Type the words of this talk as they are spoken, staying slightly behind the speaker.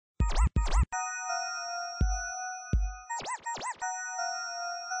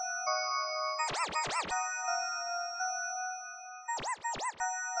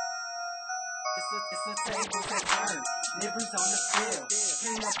It's a table that turns, Nibiru's on the field.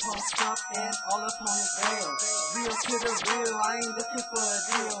 Hang up on stuff and all up on his bail. Real to the real, I ain't looking for a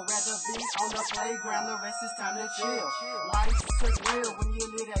deal. Rather be on the playground, the rest is time to chill. Life's surreal when you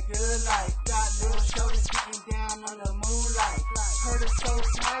live that good life. Got little shoulders getting down on the moonlight. Heard it so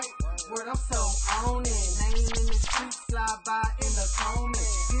tight, word I'm so on it. Name in the streets, slide by in the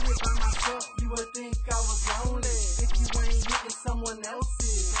comment. Did it by myself, you would think I was lonely. If you ain't hitting someone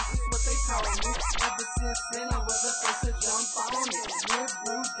else's, that's what they call me. Ever since then I was the first to jump on it.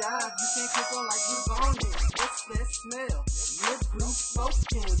 Nibiru Dyve, you can't pick on like you've on it. What's that smell? Nibiru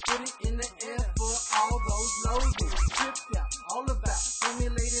smoking, put it in the air for all those loading. Tripped out, all about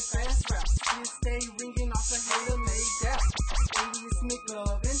formulated fast routes. Still stay ringing off the hater made doubt. Alias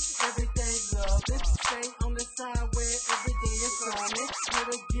McLovin, everything loving. Stay on the side where every day is sunny. How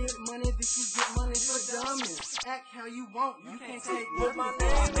to get money, this is get money for dummies. Act how you want, you can't take Put my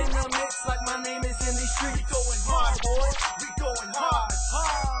name in the mix like my name is in these streets. We going hard, boy. We going hard,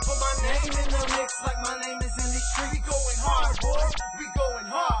 hard. Put my name in the mix like my name is in these streets. We going hard, boy. We going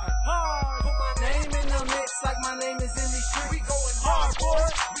hard, hard. Put my name in the mix like my name is in these streets. We going hard, boy.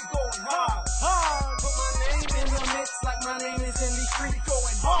 We going hard, hard. Put my name in the mix like my name is in these streets. We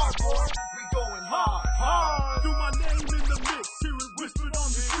going hard, boy. We going hard, hard. Threw my name in the mix, hear it whispered on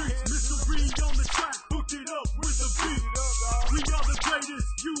the streets. Mystery on the track, hooked it up with the beat. We are the greatest,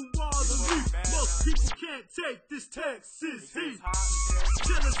 you are the least. Most people can't take this Texas heat.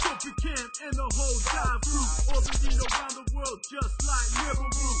 Telescopic Cam and the whole Dyve crew, orbiting around the world just like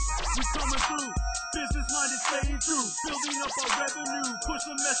Nibiru. We coming through, business-minded, staying true, building up our revenue, push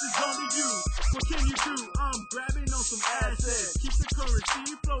the message on to you. What can you do? I'm grabbing on some assets, keep the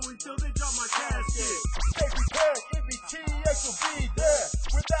currency flowing till they drop my casket. Stay prepared, MBTX will be there.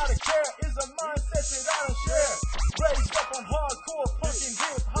 Without a care is a mindset that I don't share. Raised up on hardcore, punk and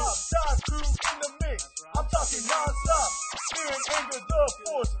hip-hop. Dyve crew in the mix, I'm talking non-stop. Fear and anger, the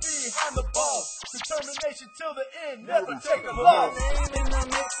force behind the ball. Determination till the end, never take a loss. Put my name in the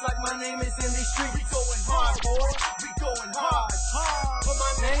mix like my name is in these streets. We going hard, boy. We going hard, hard. Put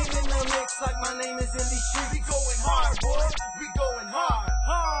my name in the mix like my name is in these streets. We going hard, boy. We going hard,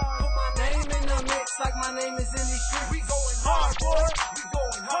 hard. Put my name in the mix like my name is in these streets. We going hard, boy. We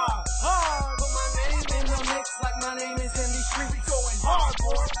going hard, hard. Put my name in the mix like my name is in these streets. We going hard,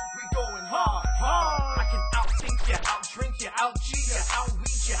 boy. We going hard, hard. I can outthink ya, outdrink ya, out-G ya,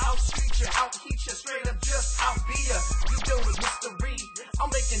 out-weed ya, out-street ya, out-heat ya, straight up just out-be ya. You deal with mystery, I'm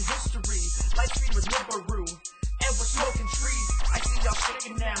making history. Light speed with Nibiru, and we're smoking trees. I see y'all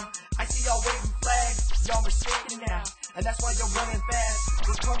shaking now, I see y'all waving flags. Y'all mistaken now, and that's why you're running fast.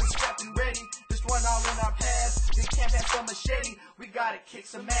 We're coming strapped and ready, destroying all in our paths. They can't pass the machete, we gotta kick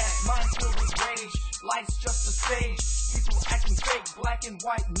some ass. Mind's filled with rage, life's just a stage. People acting fake, black and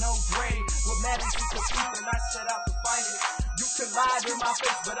white, no gray. What matters is the truth, and I set out to find it. You can lie to my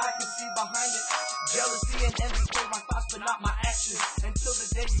face, but I can see behind it. Jealousy and envy play my thoughts, but not my actions. Until the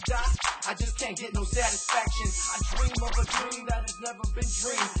day you die, I just can't get no satisfaction. I dream of a dream that has never been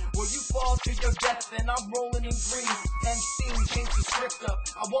dreamed. Where you fall to your death, and I'm rolling in green. And steam, change the script up.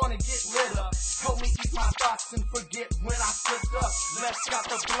 I wanna get lit up. Help me eat my thoughts and forget when I slipped up. Left got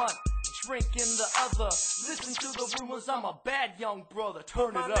the blunt, drink in the other. Listen to the rumors, I'm a bad young brother.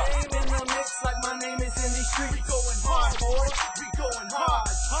 Turn it up. My name in the mix like my name is in these streets. We going hard, boy. We going hard,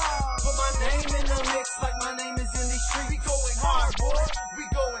 hard. Put my name in the mix like my name is in these streets. We going hard, boy.